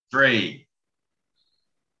3.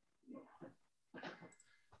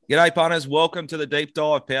 G'day, punters. Welcome to the deep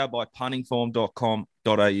dive powered by puntingform.com.au.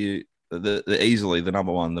 The easily the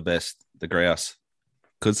number one, the best, the grouse,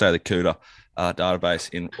 could say the cooter database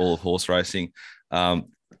in all of horse racing.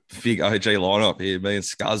 Big OG lineup here. Me and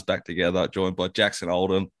Scuzz back together, joined by Jackson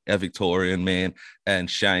Oldham, our Victorian man, and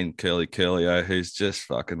Shane Curlio, who's just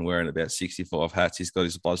fucking wearing about 65 hats. He's got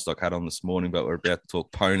his Bloodstock hat on this morning, but we're about to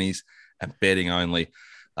talk ponies and betting only.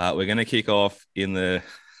 We're going to kick off in the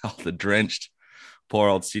drenched poor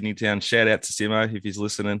old Sydney town. Shout out to Simo if he's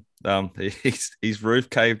listening. His roof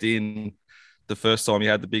caved in the first time he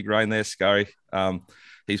had the big rain there, Scurry.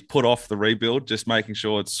 He's put off the rebuild, just making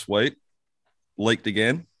sure it's sweet. Leaked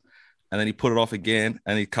again, and then he put it off again,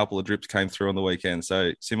 and a couple of drips came through on the weekend.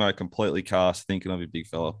 So Simo completely cast, thinking of you, big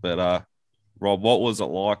fella. But Rob, what was it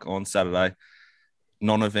like on Saturday?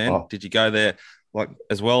 Non-event. Oh. Did you go there? Like,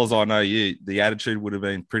 as well as I know you, the attitude would have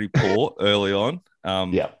been pretty poor early on.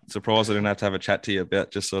 Yeah. Surprised I didn't have a chat to you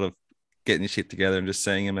about just sort of getting your shit together and just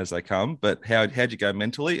seeing them as they come. But how'd you go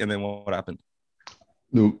mentally, and then what happened?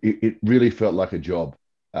 Look, it really felt like a job.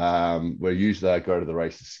 Where usually I go to the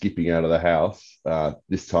races skipping out of the house.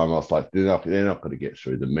 This time I was like, they're not going to get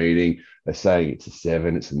through the meeting. They're saying it's a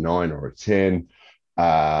 7, it's a 9 or a 10.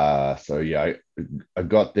 So yeah, I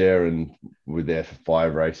got there and we're there for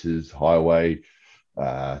 5 races: highway,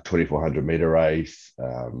 2,400 meter race,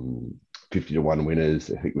 50 to 1 winners.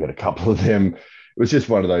 I think we had a couple of them. It was just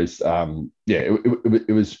one of those.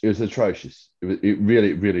 It was atrocious. It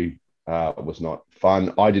really was not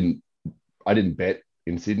fun. I didn't bet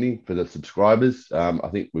in Sydney for the subscribers. I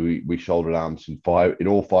think we shouldered arms in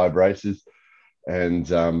all 5 races,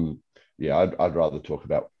 and I'd rather talk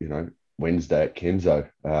about Wednesday at Kenzo.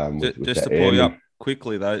 Just to pull you up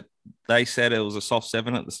quickly though, they said it was a soft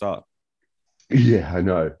 7 at the start. Yeah, I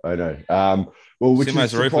know.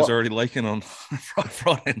 Simo's roof was already leaking on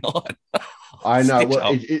Friday night. I know.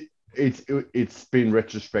 Well, it's been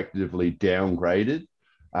retrospectively downgraded.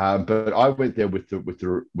 But I went there with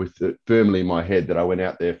the firmly in my head that I went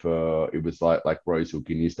out there for, it was like Rosehill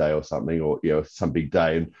Guineas Day or something, or some big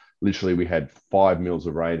day, and literally we had 5 mils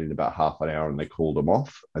of rain in about half an hour, and they called them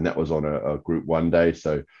off, and that was on a Group 1 day.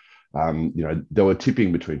 So they were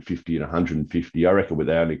tipping between 50 and 150. I reckon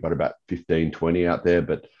they only got about 15, 20 out there,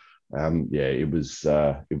 but it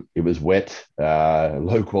was wet,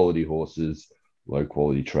 low quality horses, low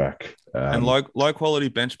quality track. And low quality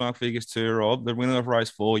benchmark figures too, Rob. The winner of race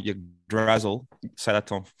 4, you Drazzle, say that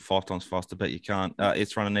 5 times faster, but you can't.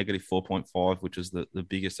 It's run a negative 4.5, which is the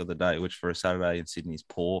biggest of the day, which for a Saturday in Sydney is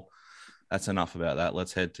poor. That's enough about that.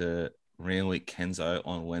 Let's head to Randwick Kenzo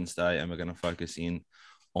on Wednesday, and we're going to focus in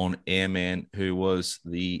on Airman, who was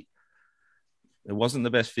it wasn't the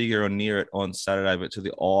best figure or near it on Saturday, but to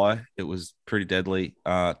the eye, it was pretty deadly.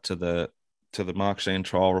 To the Mark Sheen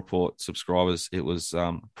trial report subscribers, it was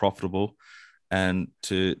profitable, and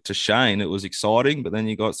to Shane, it was exciting. But then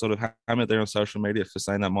you got sort of hammered there on social media for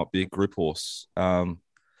saying that might be a group horse.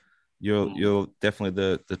 You're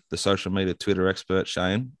definitely the social media Twitter expert,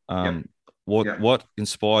 Shane. What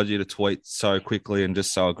inspired you to tweet so quickly and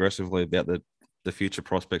just so aggressively about the future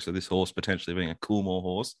prospects of this horse potentially being a Coolmore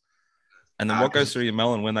horse? And then what goes through your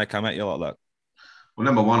melon when they come at you like that? Well,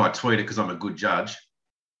 number one, I tweeted because I'm a good judge.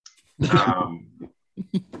 And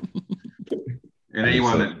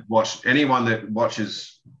anyone that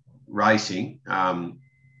watches racing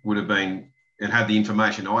would have been, and had the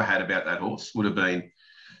information I had about that horse, would have been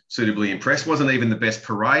suitably impressed. Wasn't even the best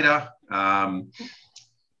parader.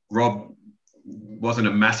 Rob wasn't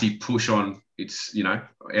a massive push on its, out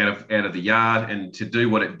of the yard, and to do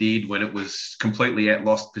what it did when it was completely at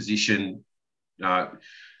lost position, found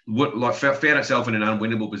itself in an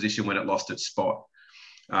unwinnable position when it lost its spot.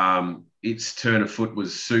 Its turn of foot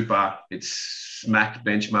was super. It smacked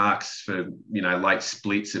benchmarks for, late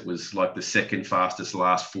splits. It was like the second fastest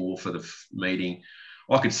last 4 for the meeting.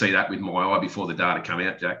 I could see that with my eye before the data come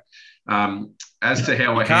out, Jack. As to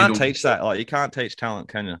how I can't teach that. Like, you can't teach talent,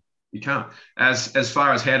 can you? You can't. As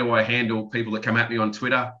far as how do I handle people that come at me on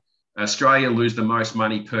Twitter, Australia lose the most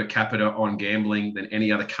money per capita on gambling than any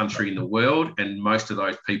other country in the world, and most of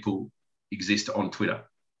those people exist on Twitter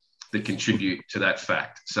that contribute to that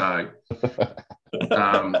fact. So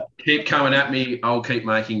keep coming at me. I'll keep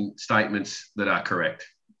making statements that are correct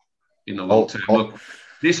in the long term. Look,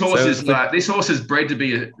 this horse is bred to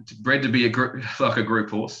be a group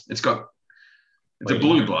horse. It's a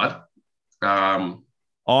blue blood. I'm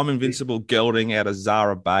Invincible gelding out of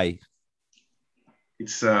Zara Bay.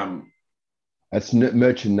 It's that's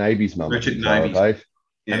Merchant Navy's mum. Merchant Navy. Yeah.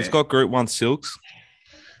 And it's got Group 1 silks.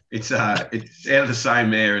 It's out of the same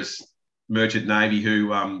mare as Merchant Navy, who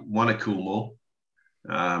won a Coolmore.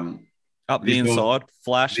 Up the inside,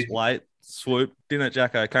 flashed late, swoop, didn't it,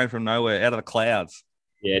 Jacko? Came from nowhere, out of the clouds.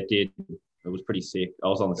 Yeah, it did. It was pretty sick. I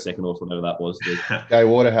was on the second horse, whatever that was. Gay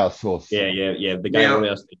Waterhouse horse. Yeah. The Gay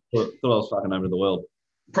Waterhouse. Thought I was fucking over the world.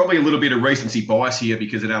 Probably a little bit of recency bias here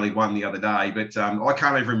because it only won the other day, but I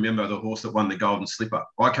can't even remember the horse that won the Golden Slipper.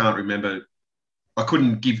 I can't remember. I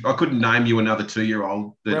couldn't name you another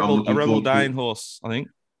 2-year-old that I'm looking for. A Rebel Dane horse, I think.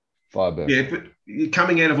 Firebird. Yeah, but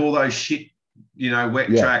coming out of all those shit, wet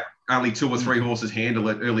track, only 2 or 3 horses handle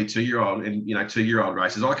it, early 2-year-old and 2-year-old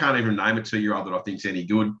races. I can't even name a 2-year-old that I think's any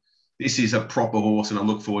good. This is a proper horse, and I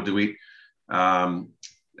look forward to it.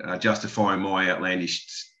 Justifying my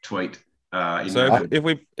outlandish tweet.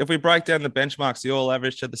 If we break down the benchmarks, the all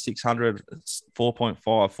average to the 600,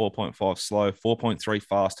 4.5 slow, 4.3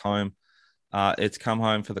 fast home. It's come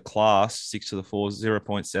home for the class 6 to the 4,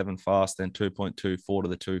 0.7 fast, then 2.24 to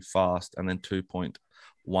the 2 fast, and then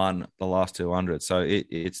 2.1 the last 200. So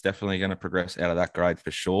it's definitely going to progress out of that grade for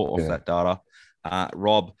sure off that data.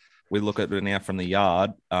 Rob, we look at it now from the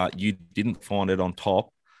yard. You didn't find it on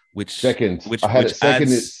top, which I had it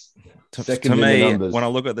second. To me, when I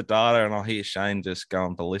look at the data and I hear Shane just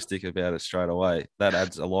going ballistic about it straight away, that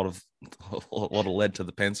adds a lot of lead to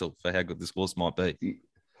the pencil for how good this horse might be.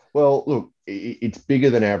 Well, look, it's bigger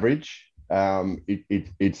than average. It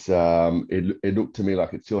looked to me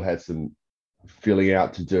like it still had some filling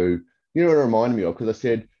out to do. You know what it reminded me of? Because I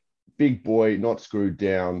said, big boy, not screwed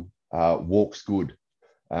down, walks good.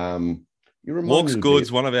 Walks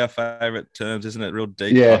good's one of our favourite terms, isn't it? Real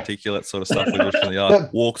deep, articulate sort of stuff we wish from the eye.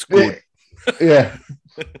 Walks good. Yeah.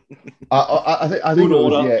 I think good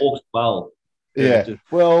order, walks well. Yeah.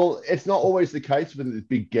 Well, it's not always the case with the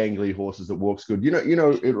big gangly horses that walks good. You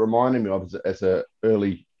know, it reminded me of as an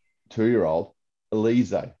early 2-year-old,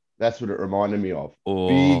 Elise. That's what it reminded me of.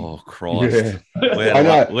 Oh, Christ.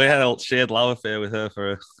 Yeah. We had a shared love affair with her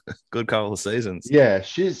for a good couple of seasons. Yeah,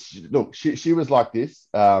 she was like this.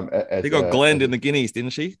 She got glenned in the Guineas,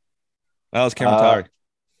 didn't she? That was Kamatari.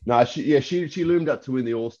 No, she loomed up to win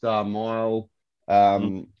the All-Star Mile.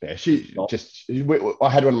 I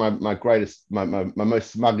had one of my greatest, my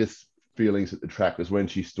most smuggest feelings at the track was when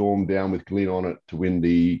she stormed down with Glyn on it to win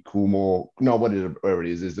the Coolmore. No, whatever it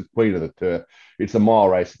is the Queen of the Turf. It's a mile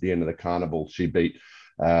race at the end of the carnival. She beat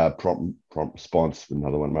Prompt Response,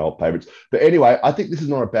 another one of my old favourites. But anyway, I think this is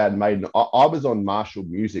not a bad maiden. I was on Marshall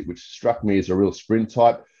Music, which struck me as a real sprint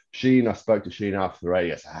type. I spoke to Sheen after the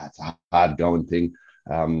race. It's a hard going thing,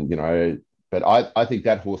 But I think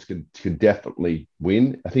that horse can definitely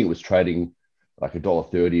win. I think it was trading like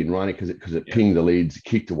 $1.30 and running because it pinged the leads,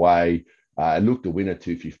 kicked away, and looked to win at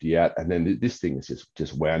 250 out. And then this thing is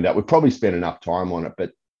just wound out. We probably spent enough time on it,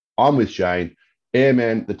 but I'm with Shane.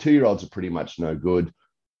 Airman, the 2-year-olds are pretty much no good.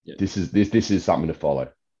 Yeah. This is something to follow.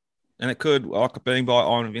 And it could, like being by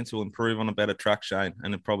Iron Vince, will improve on a better track, Shane.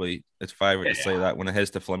 And it's favourite to see that when it heads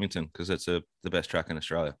to Flemington because it's the best track in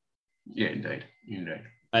Australia. Yeah, indeed.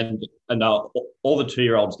 And all the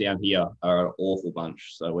 2-year-olds down here are an awful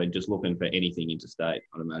bunch. So we're just looking for anything interstate,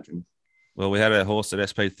 I'd imagine. Well, we had a horse at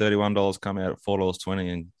SP $31 come out at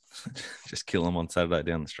 $4.20 and just kill him on Saturday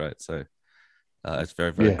down the straight. So it's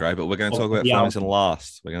very, very great. But we're going to talk about Flemington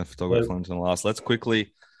last. Let's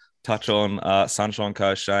quickly touch on Sunshine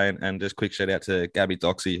Coast, Shane, and just quick shout out to Gabby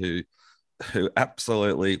Doxy, who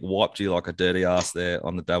absolutely wiped you like a dirty ass there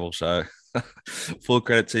on the Double Show. Full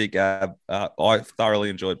credit to you, Gab. I thoroughly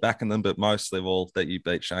enjoyed backing them, but mostly of all that you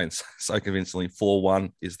beat Shane so convincingly.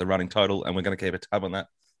 4-1 is the running total, and we're going to keep a tab on that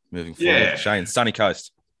moving forward. Yeah. Shane, Sunny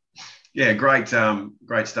Coast. Yeah, great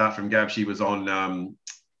start from Gab. She was on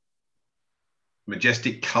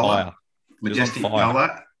Majestic Colour. Majestic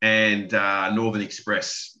Colour and Northern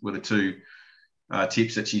Express were the two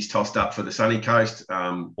tips that she's tossed up for the Sunny Coast.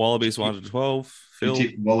 Wallabies 1 to 12. Phil.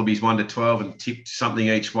 Tipped Wallabies 1 to 12 and tipped something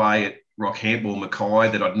each way at Rockhampton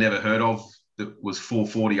Mackay that I'd never heard of. That was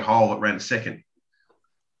 440 a hole that ran second.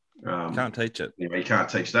 Can't teach it. Anyway, you can't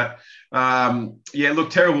teach that.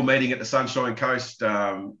 Terrible meeting at the Sunshine Coast.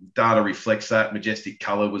 Data reflects that. Majestic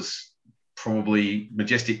Colour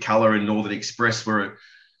and Northern Express were a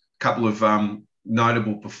couple of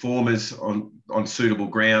notable performers on suitable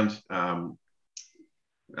ground.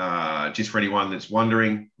 Just for anyone that's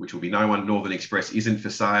wondering, which will be no one, Northern Express isn't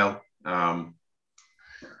for sale.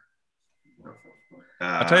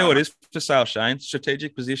 I'll tell you what is for sale, Shane.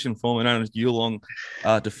 Strategic position formerly known as Yulong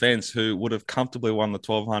Defence, who would have comfortably won the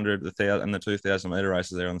 1,200, the 1,000 and the 2,000 metre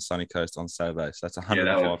races there on the Sunny Coast on Saturday. So that's a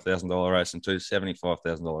 $105,000 race and two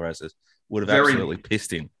 $75,000 races. Would have absolutely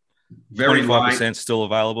pissed him. 25% still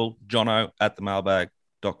available. Jono at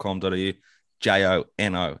themailbag.com.au.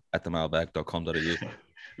 JONO at themailbag.com.au.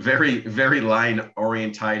 Very, very lane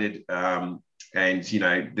orientated. And, you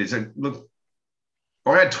know,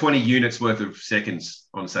 I had 20 units worth of seconds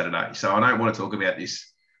on Saturday. So I don't want to talk about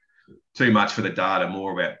this too much for the data,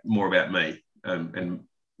 more about me and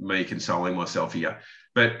me consoling myself here.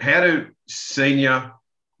 But how do senior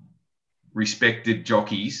respected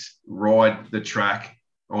jockeys ride the track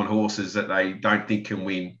on horses that they don't think can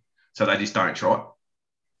win, so they just don't try?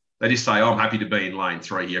 They just say, oh, I'm happy to be in lane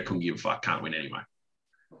 3 here. Couldn't give a fuck. Can't win anyway.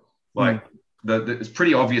 Like, it's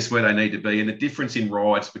pretty obvious where they need to be. And the difference in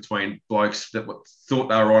rides between blokes that thought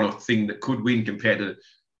they were on a thing that could win compared to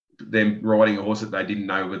them riding a horse that they didn't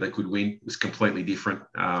know whether they could win was completely different.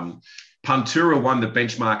 Puntura won the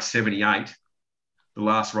benchmark 78, the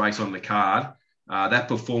last race on the card. That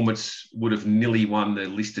performance would have nearly won the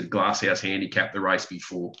listed Glasshouse handicap the race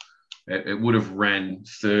before. It would have ran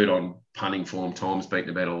third on punting form times,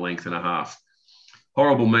 beaten about a length and a half.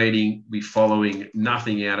 Horrible meeting. Be following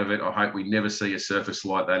nothing out of it. I hope we never see a surface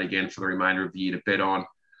like that again for the remainder of the year to bet on.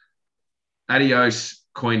 Adios,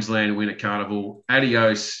 Queensland Winter Carnival.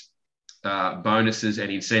 Adios, bonuses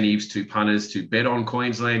and incentives to punters to bet on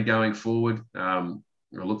Queensland going forward. I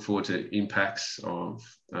look forward to impacts of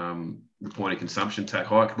the point of consumption tax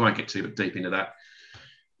hike. I won't get too deep into that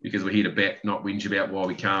because we're here to bet, not whinge about why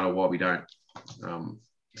we can't or why we don't.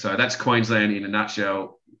 So that's Queensland in a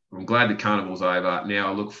nutshell. I'm glad the carnival's over. Now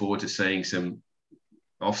I look forward to seeing some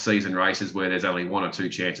off-season races where there's only 1 or 2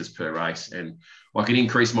 chances per race, and I can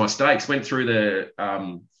increase my stakes. Went through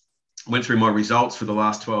my results for the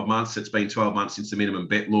last 12 months. It's been 12 months since the minimum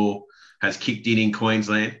bet law has kicked in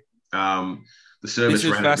Queensland. The service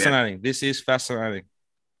This is fascinating.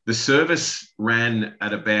 The service ran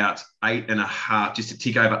at about 8.5%, just a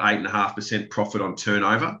tick over 8.5% profit on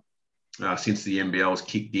turnover since the NBL's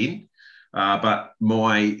kicked in. But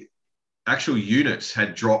my actual units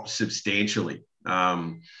had dropped substantially.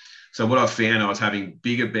 So what I found, I was having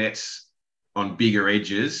bigger bets on bigger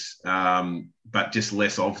edges, but just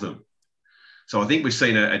less of them. So I think we've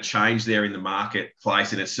seen a change there in the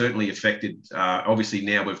marketplace, and it's certainly affected. Obviously,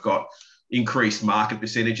 now we've got increased market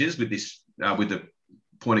percentages with this, with the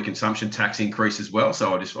point of consumption tax increase as well.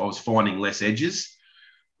 So I was finding less edges.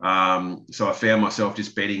 So I found myself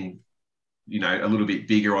just betting, you know, a little bit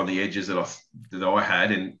bigger on the edges that I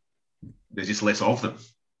had, and there's just less of them.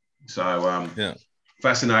 So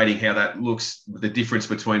fascinating how that looks. The difference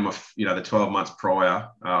between the 12 months prior.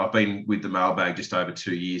 I've been with the mailbag just over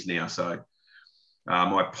 2 years now. So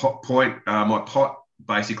my pot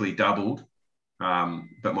basically doubled,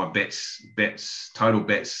 but my total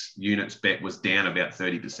bets units bet was down about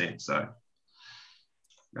 30%. So,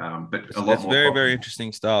 but a lot more. Very, very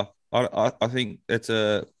interesting stuff. I think it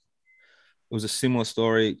was a similar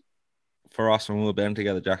story for us when we were betting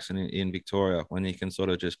together, Jackson, in Victoria, when you can sort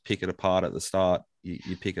of just pick it apart at the start.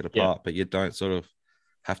 You pick it apart, but you don't sort of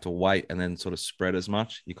have to wait and then sort of spread as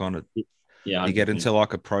much. You kind of you get into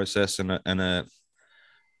like a process and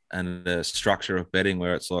a structure of betting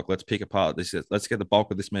where it's like, let's pick apart this. Let's get the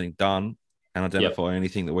bulk of this meeting done and identify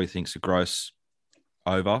anything that we think is a gross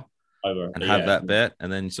over and have that bet,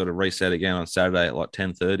 and then sort of reset again on Saturday at like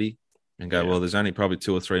 10:30 and go, well, there's only probably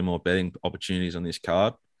 2 or 3 more betting opportunities on this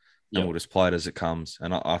card, and we'll just play it as it comes.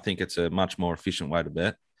 And I think it's a much more efficient way to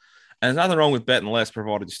bet. And there's nothing wrong with betting less,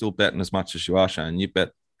 provided you're still betting as much as you are, Shane. You bet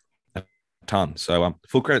a ton. So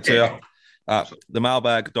full credit to you.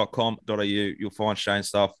 Themailbag.com.au. You'll find Shane's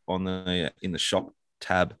stuff in the shop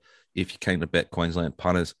tab if you're keen to bet Queensland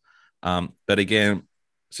punters. But again,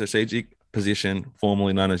 strategic position,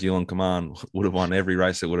 formerly known as Geelong Command, would have won every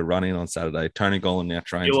race that would have run in on Saturday. Tony Gollan now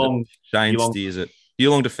trains it. Shane steers it.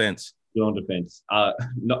 Geelong Defence. Geelong Defence.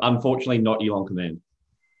 Unfortunately, not Geelong Command.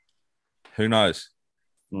 Who knows?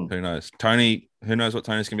 Who knows? Tony, who knows what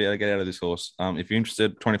Tony's going to be able to get out of this horse? If you're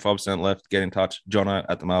interested, 25% left. Get in touch. Jono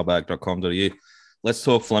at themailbag.com.au. Let's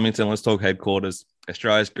talk Flemington. Let's talk headquarters.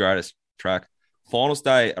 Australia's greatest track. Finals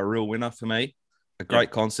day, a real winner for me. A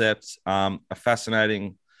great concept. A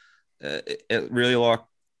fascinating. It really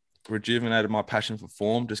rejuvenated my passion for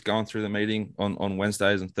form. Just going through the meeting on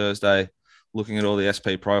Wednesdays and Thursday, looking at all the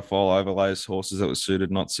SP profile overlays, horses that were suited,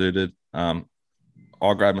 not suited. I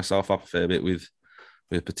grabbed myself up a fair bit with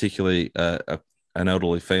particularly an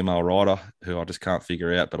elderly female rider who I just can't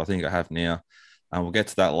figure out, but I think I have now. We'll get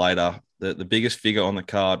to that later. The biggest figure on the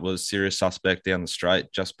card was Serious Suspect down the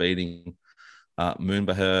straight, just beating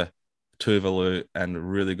Moonbahar, Tuvalu, and a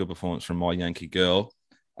really good performance from My Yankee Girl.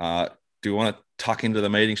 Do you want to tuck into the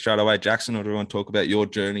meeting straight away, Jackson, or do you want to talk about your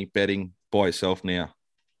journey betting by yourself now?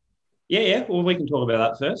 Yeah. Well, we can talk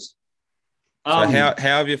about that first. So how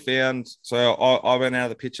have you found? So I went out of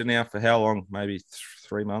the picture now for how long? Maybe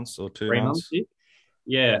 3 months or 2 months.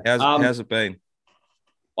 Yeah. How's it been?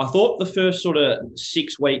 I thought the first sort of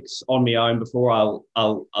 6 weeks on my own before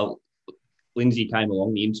Lindsay came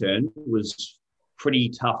along, the intern, was pretty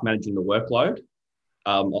tough managing the workload.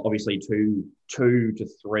 Obviously, two to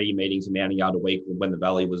three meetings in Mounting Yard a week when the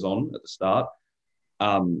Valley was on at the start,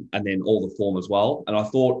 and then all the form as well. And I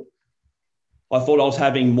thought I was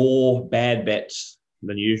having more bad bets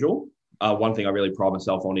than usual. One thing I really pride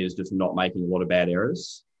myself on is just not making a lot of bad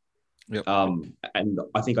errors. Yep. And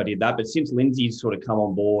I think I did that. But since Lindsay's sort of come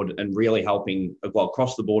on board and really helping, well,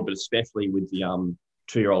 across the board, but especially with the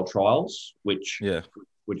 2-year-old trials, which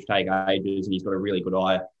take ages, and he's got a really good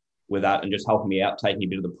eye with that, and just helping me out, taking a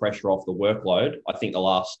bit of the pressure off the workload. I think the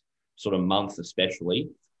last sort of month, especially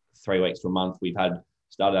 3 weeks to a month, we've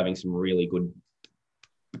started having some really good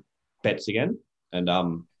bets again, and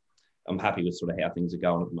I'm happy with sort of how things are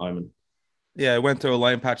going at the moment. Yeah, went through a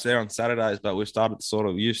lane patch there on Saturdays, but you started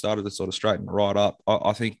to sort of straighten right up.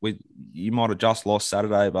 I think you might have just lost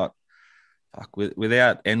Saturday, but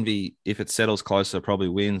without Envy, if it settles closer, probably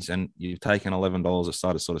wins. And you've taken $11 at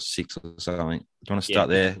start of sort of 6 or something. Do you want to start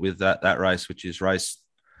there with that race, which is race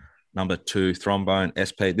number 2, Thrombone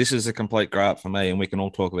SP? This is a complete grab for me, and we can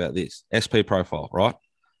all talk about this. SP profile, right?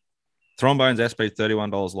 Thrombone's SP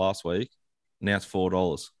 $31 last week. Now it's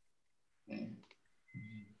 $4.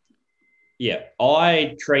 Yeah,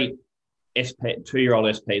 I treat 2-year-old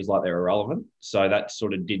SPs like they're irrelevant. So that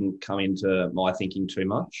sort of didn't come into my thinking too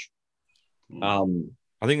much. I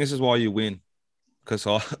think this is why you win, because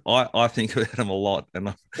I think about them a lot,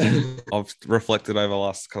 and I've reflected over the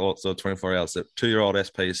last 24 hours that 2-year-old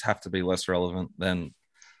SPs have to be less relevant than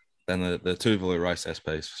the 2 Blue Race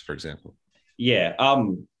SPs, for example. Yeah,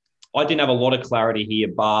 I didn't have a lot of clarity here,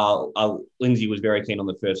 bar Lindsay was very keen on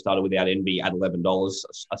the first starter without Envy at $11.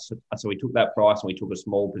 So we took that price and we took a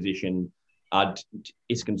small position.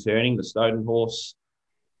 It's concerning, the Snowden horse.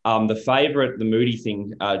 The favourite, the Moody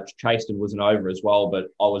thing, Chaston was an over as well, but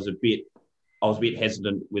I was a bit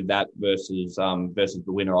hesitant with that versus the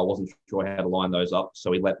winner. I wasn't sure how to line those up,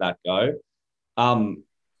 so we let that go.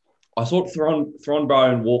 I thought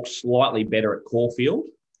Thronbone walked slightly better at Caulfield.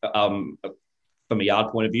 From a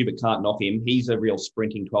yard point of view, but can't knock him. He's a real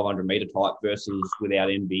sprinting 1,200 metre type versus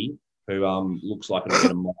without Envy, who looks like it'll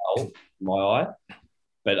get a mile in my eye.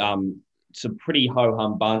 But it's a pretty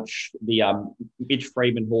ho-hum bunch. The Mitch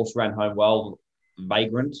Freedman horse ran home well,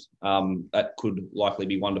 Vagrant. That could likely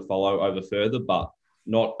be one to follow over further, but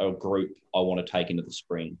not a group I want to take into the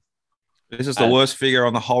spring. This is the worst figure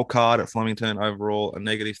on the whole card at Flemington overall. A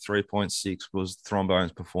negative 3.6 was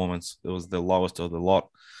Thrombone's performance. It was the lowest of the lot.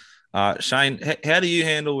 Shane, how do you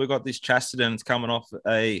handle? We've got this Chastity. It's coming off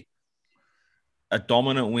a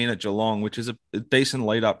dominant win at Geelong, which is a decent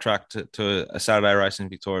lead-up track to a Saturday race in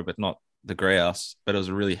Victoria, but not the Grouse. But it was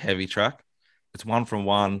a really heavy track. It's 1 from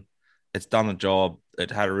 1. It's done the job. It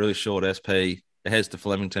had a really short SP. It heads to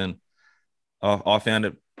Flemington. I found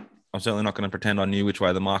it. I'm certainly not going to pretend I knew which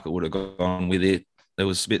way the market would have gone with it. It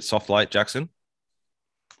was a bit soft late, Jackson.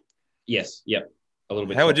 Yes. Yep. A little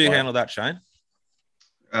bit. How would you handle that, Shane?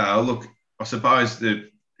 Look, I suppose that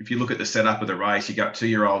if you look at the setup of the race, you got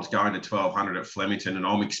 2-year-olds going to 1,200 at Flemington, and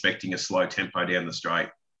I'm expecting a slow tempo down the straight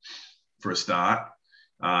for a start.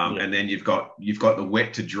 And then you've got the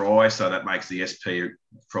wet to dry, so that makes the SP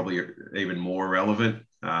probably even more relevant.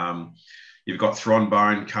 You've got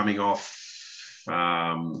Thronbone coming off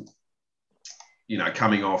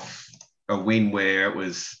a win where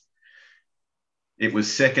it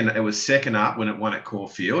was second up when it won at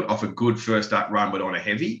Caulfield off a good first up run, but on a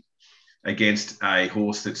heavy against a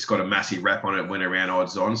horse that's got a massive wrap on it, went around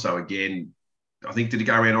odds on. So again, I think, did it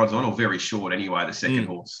go around odds on or very short anyway, the second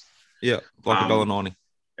horse? Yeah, like $1.90.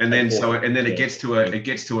 And then it gets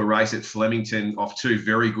to a race at Flemington off 2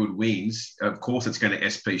 very good wins. Of course, it's going to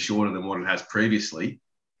SP shorter than what it has previously.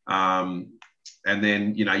 And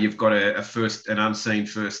then, you've got an unseen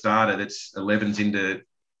first starter that's 11s into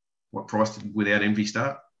what price did without Envy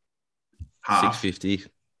start? Half. $6.50.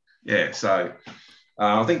 Yeah, so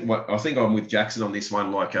I think I'm with Jackson on this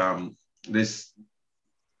one. Like, there's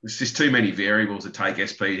just too many variables to take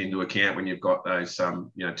SP into account when you've got those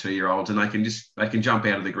 2-year-olds, and they can jump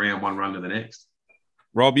out of the ground one run to the next.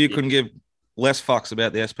 Rob, you couldn't give less fucks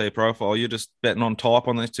about the SP profile. You're just betting on type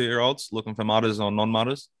on these 2-year-olds, looking for mudders or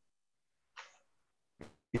non-mudders.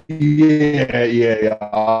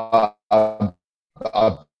 Yeah.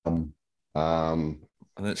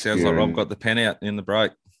 And it sounds like Rob got the pen out in the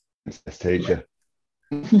break. It's teacher.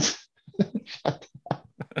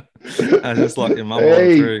 I just like your mum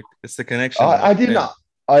through. It's the connection. I didn't.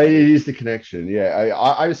 It is the connection. Yeah,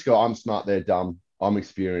 I just go. I'm smart. They're dumb. I'm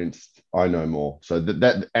experienced. I know more. So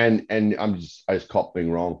and I just cop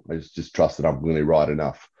being wrong. I just trust that I'm really right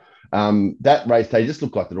enough. That race, they just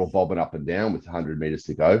look like they're all bobbing up and down with 100 meters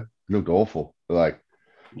to go. It looked awful. Like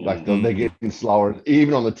they're getting slower.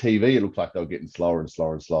 Even on the TV, it looked like they were getting slower and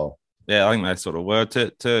slower and slower. Yeah, I think they sort of were.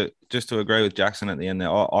 To agree with Jackson at the end there,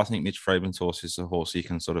 I think Mitch Freedman's horse is a horse you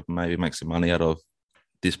can sort of maybe make some money out of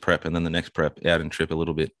this prep and then the next prep out and trip a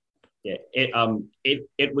little bit. Yeah,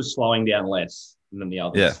 it was slowing down less than the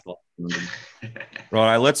others. Yeah.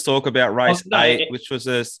 Right, let's talk about race 8, which was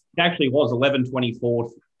it actually was 11:24,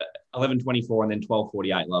 and then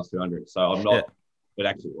 12:48 last 200. So I'm not. Yeah. It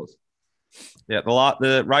actually was. Yeah,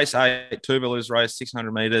 the race 8, Tuvalu's race,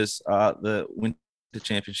 600 meters, the Winter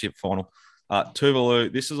Championship final.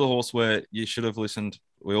 Tuvalu, this is a horse where you should have listened.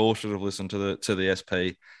 We all should have listened to the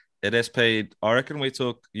SP. At SP, I reckon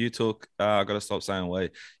you took, I got to stop saying we,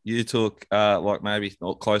 you took like maybe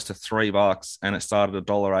close to $3 and it started at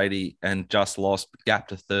 $1.80 and just lost, gap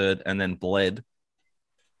to third and then bled.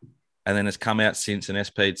 And then it's come out since and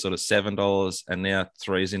SP'd sort of $7 and now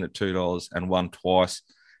 3's in at $2 and won twice.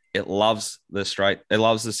 It loves the straight. It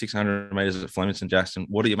loves the 600 meters at Flemington, Jackson.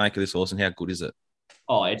 What do you make of this horse and how good is it?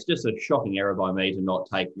 Oh, it's just a shocking error by me to not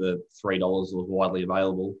take the $3 that was widely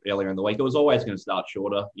available earlier in the week. It was always going to start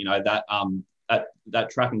shorter. You know, that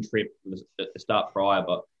track and trip, the start prior,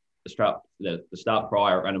 but the start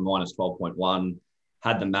prior ran a minus 12.1,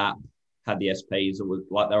 had the map, had the SPs. It was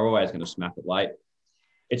like they were always going to smack it late.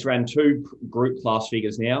 It's ran 2 group class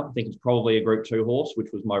figures now. I think it's probably a Group 2 horse,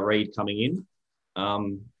 which was my read coming in.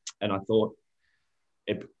 And I thought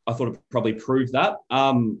it probably proved that.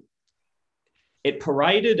 It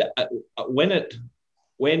paraded when it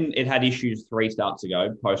had issues 3 starts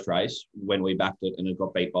ago post race when we backed it and it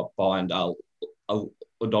got beat behind Don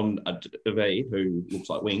Davi, who looks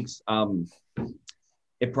like Winks.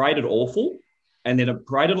 It paraded awful, and then it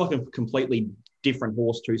paraded like a completely different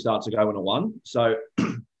horse 2 starts ago when it won. So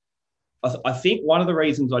I think one of the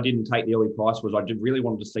reasons I didn't take the early price was I really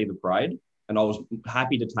wanted to see the parade, and I was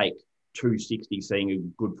happy to take $2.60 seeing a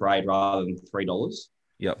good parade rather than $3.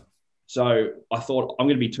 Yep. So I thought, I'm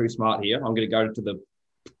going to be too smart here. I'm going to go to the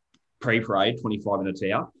pre-parade 25 minutes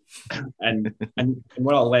out. And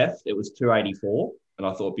when I left, it was $2.84. And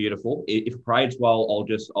I thought, beautiful. If it parades well,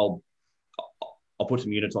 I'll put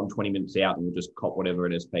some units on 20 minutes out and we'll just cop whatever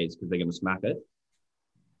it is pays because they're going to smack it.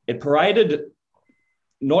 It paraded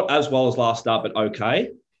not as well as last start, but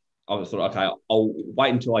okay. I just thought, okay, I'll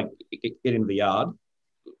wait until I get into the yard.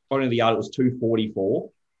 Got into the yard, it was $2.44,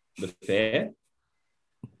 the fair.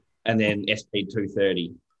 And then SP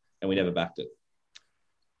 230, and we never backed it.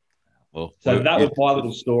 Well, so that was my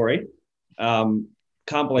little story. Can't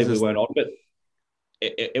believe we weren't on, but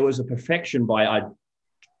it was a perfection by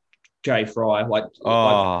Jay Fry. Like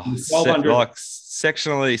 1,200, like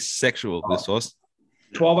sectionally sexual. This was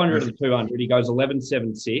 1,200 and 200. He goes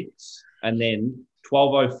 11.76, and then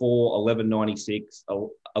 12.04, 11.96,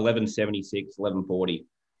 11.76, 11.40.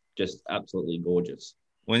 Just absolutely gorgeous.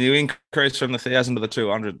 When you increase from the 1,000 to the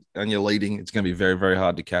 200 and you're leading, it's going to be very, very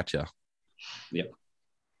hard to catch you. Yep.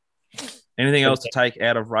 Anything else to take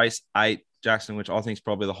out of race 8, Jackson, which I think is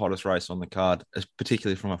probably the hottest race on the card,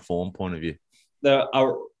 particularly from a form point of view?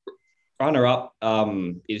 Our runner-up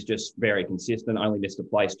is just very consistent, only missed a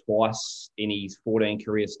place twice in his 14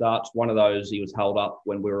 career starts. One of those, he was held up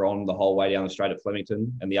when we were on the whole way down the straight at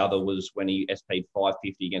Flemington, and the other was when he SP'd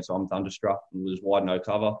 550 against I'm Thunderstruck and was wide no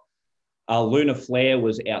cover. Luna Flair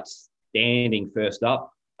was outstanding first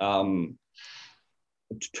up.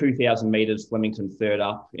 2,000 metres, Flemington third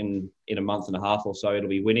up in a month and a half or so. It'll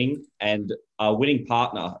be winning. And our winning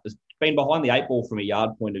partner has been behind the 8 ball from a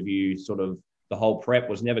yard point of view. Sort of the whole prep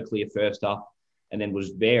was never clear first up, and then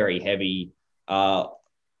was very heavy last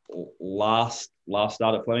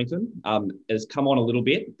start at Flemington. Has come on a little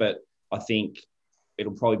bit, but I think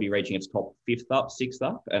it'll probably be reaching its top 5th up, 6th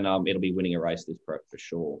up, and it'll be winning a race this prep for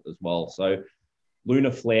sure as well. So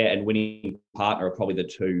Luna Flair and winning partner are probably the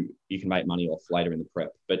 2 you can make money off later in the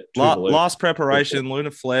prep. But last preparation, Luna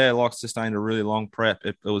Flair likes to stay in a really long prep.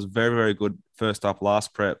 It was very, very good first up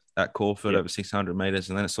last prep at Caulfield over 600 metres,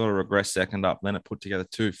 and then it sort of regressed second up. Then it put together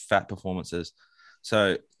 2 fat performances.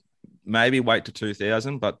 So maybe wait to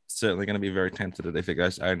 2,000, but certainly going to be very tempted if it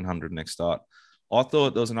goes to 800 next start. I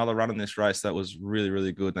thought there was another run in this race that was really,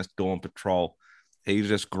 really good, and that's Dawn Patrol. He's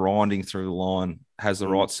just grinding through the line, has the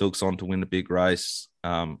right silks on to win the big race.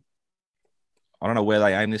 I don't know where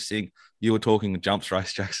they aim this thing. You were talking jumps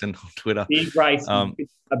race, Jackson, on Twitter. Big race. A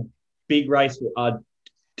big race.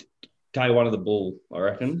 Day one of the bull, I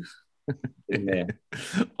reckon. in there.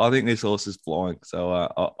 I think this horse is flying, so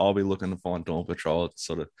I'll be looking to find Dawn Patrol at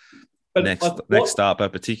sort of But next start,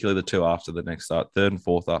 but particularly the two after the next start, third and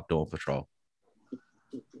fourth up, Dawn Patrol.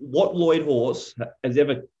 What Lloyd horse has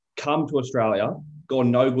ever come to Australia,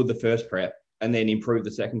 gone no good the first prep, and then improved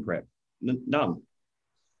the second prep? None.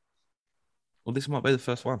 Well, this might be the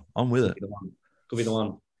first one. I'm with it. Could be the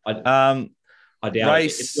one. I doubt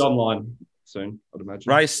race, it. It's online soon, I'd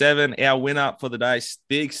imagine. Race 7, our winner for the day,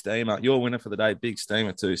 Big Steamer. Your winner for the day, Big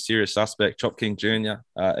Steamer too. Serious Suspect, Chop King Jr.,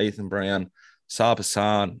 Ethan Brown, Saab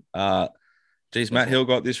Hassan. Geez, Matt Hill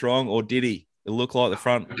got this wrong, or did he? It looked like the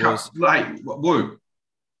front was... Woo.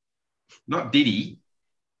 Not did he.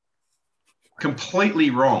 Completely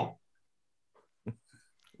wrong.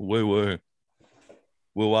 Woo.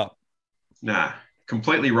 Woo up. Nah,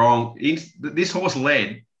 completely wrong. This horse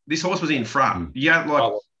led. This horse was in front. Yeah,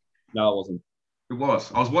 like... No, it wasn't. It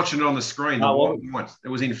was. I was watching it on the screen. No, it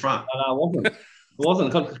was in front. No, it wasn't. It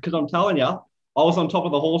wasn't, because I'm telling you, I was on top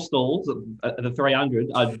of the horse stalls at the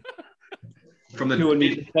 300. From the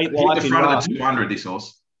front of the 200, this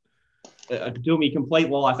horse. Doing me complete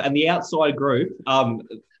life. And the outside group,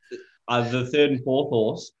 the third and fourth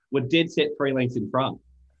horse, were dead set 3 lengths in front.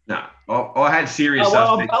 No, I had Serious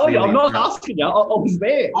Suspect. I'm not asking you. I was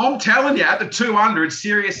there. I'm telling you, at the 200,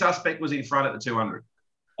 Serious Suspect was in front at the 200.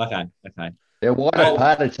 Okay. Yeah, wide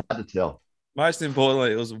apart, it's hard to tell. Most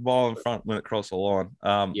importantly, it was a mile in front when it crossed the line.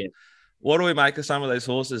 Yeah. What do we make of some of these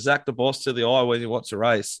horses? Zach the Boss to the eye when you watch a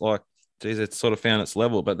race, like, geez, it's sort of found its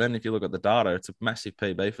level. But then if you look at the data, it's a massive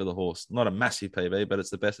PB for the horse. Not a massive PB, but it's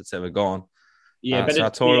the best it's ever gone. Yeah, but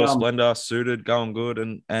Sartorial Splendor, Suited, going good,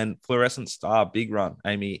 and Fluorescent Star, big run,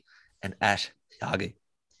 Amy and Ash Yagi.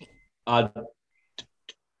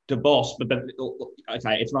 The Boss, but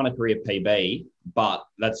okay, it's run a career PB, but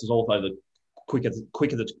that's also the quickest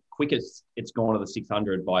it's gone to the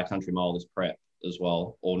 600 by a country mile this prep as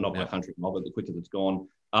well, or not by a country mile, but the quickest it's gone.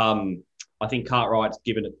 I think Cartwright's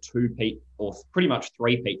given it or pretty much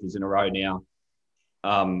 3 peaches in a row now.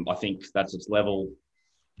 I think that's its level.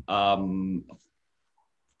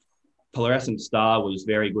 Fluorescent Star was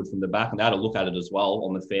very good from the back, and they had a look at it as well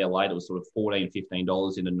on the fair late. It was sort of $14,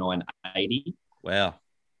 $15 in a 980. Wow.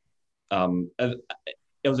 There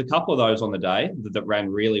was a couple of those on the day that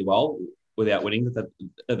ran really well without winning, that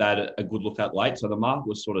they had a good look at late. So the mark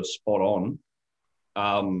was sort of spot on.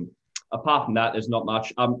 Apart from that, there's not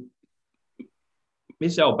much.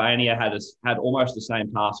 Miss Albania had almost the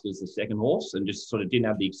same task as the second horse, and just sort of didn't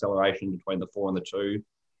have the acceleration between the 4 and the 2,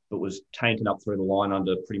 but was tanking up through the line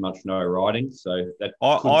under pretty much no riding. So that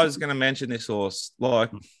I was going to mention this horse.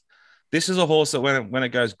 Like, this is a horse that when it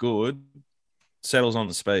goes good, settles on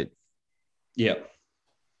the speed. Yeah.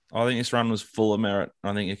 I think this run was full of merit.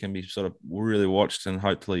 I think it can be sort of really watched and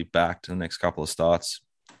hopefully backed in the next couple of starts,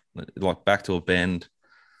 like back to a bend,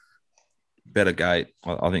 better gate.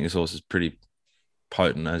 I think this horse is pretty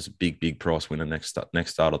potent as a big price winner next start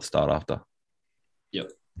or the start after.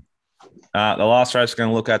 Yep. The last race we're going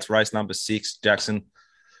to look at is race number 6, Jackson.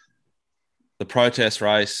 The protest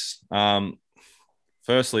race.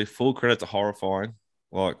 Firstly, full credit to Horrifying.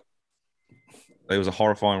 Like, it was a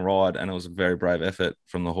horrifying ride, and it was a very brave effort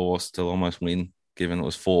from the horse to almost win, given it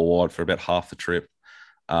was 4 wide for about half the trip.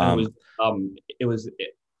 It was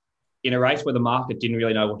in a race where the market didn't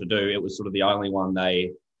really know what to do. It was sort of the only one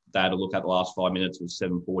they had to look at the last 5 minutes was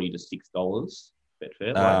 $7.40 to $6.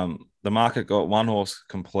 Betfair. The market got one horse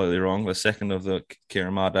completely wrong. The second of the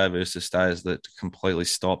Kiramar Davis stays that completely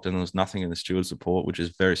stopped, and there was nothing in the steward support, which is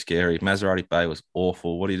very scary. Maserati Bay was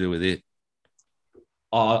awful. What do you do with it?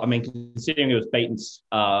 I mean, considering it was beaten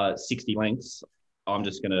 60 lengths, I'm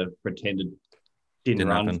just going to pretend it didn't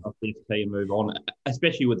run off DSP and move on,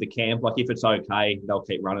 especially with the camp. Like, if it's okay, they'll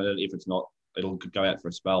keep running it. If it's not, it'll go out for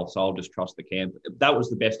a spell. So I'll just trust the camp. That was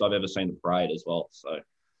the best I've ever seen a parade as well. So,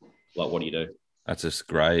 like, what do you do? That's just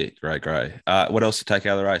great. What else to take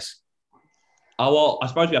out of the race? Oh, well, I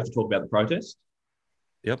suppose we have to talk about the protest.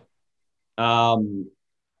 Yep. I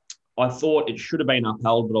thought it should have been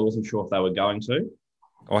upheld, but I wasn't sure if they were going to.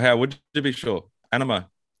 Or how would you be sure? Animo.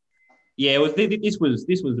 Yeah, this was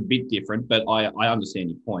a bit different, but I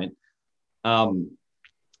understand your point. The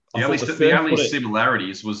only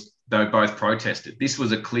similarities was they both protested. This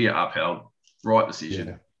was a clear upheld, right decision.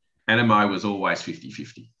 Yeah. Animo was always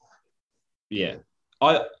 50-50. Yeah.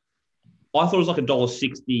 I thought it was like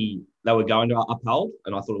 $1.60 they were going to uphold,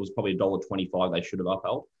 and I thought it was probably $1.25 they should have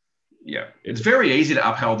upheld. Yeah. It's very easy to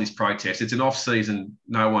uphold this protest. It's an off-season.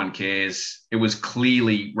 No one cares. It was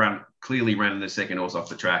clearly ran the second horse off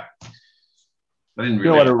the track. I didn't really...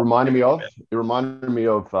 You know what it reminded me of? It reminded me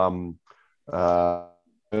of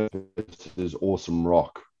this is Awesome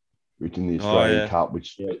Rock which in the Australian Cup,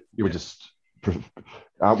 which you were just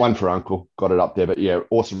one for Uncle, got it up there. But yeah,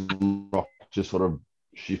 Awesome Rock just sort of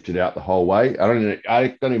shifted out the whole way. I don't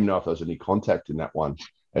even know if there was any contact in that one,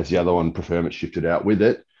 as the other one, Preferment, shifted out with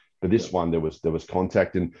it. But this one, there was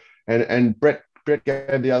contact, and Brett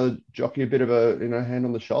gave the other jockey a bit of a hand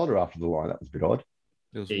on the shoulder after the line. That was a bit odd.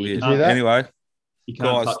 It was weird. Anyway,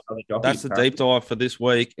 guys, that's the deep dive for this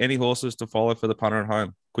week. Any horses to follow for the punter at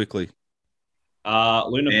home? Quickly.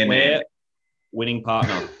 Luna Flair, winning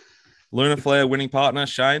partner. Luna Flair, winning partner.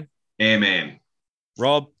 Shane? Airman.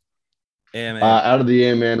 Rob? Airman. Out of the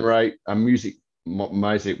Airman rate, music,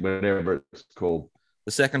 whatever it's called.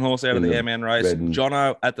 The second horse out of the Airman race.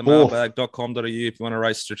 Jono at the mailbag.com.au if you want to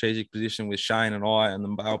race strategic position with Shane and I and the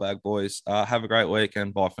mailbag boys. Have a great week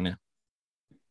and bye for now.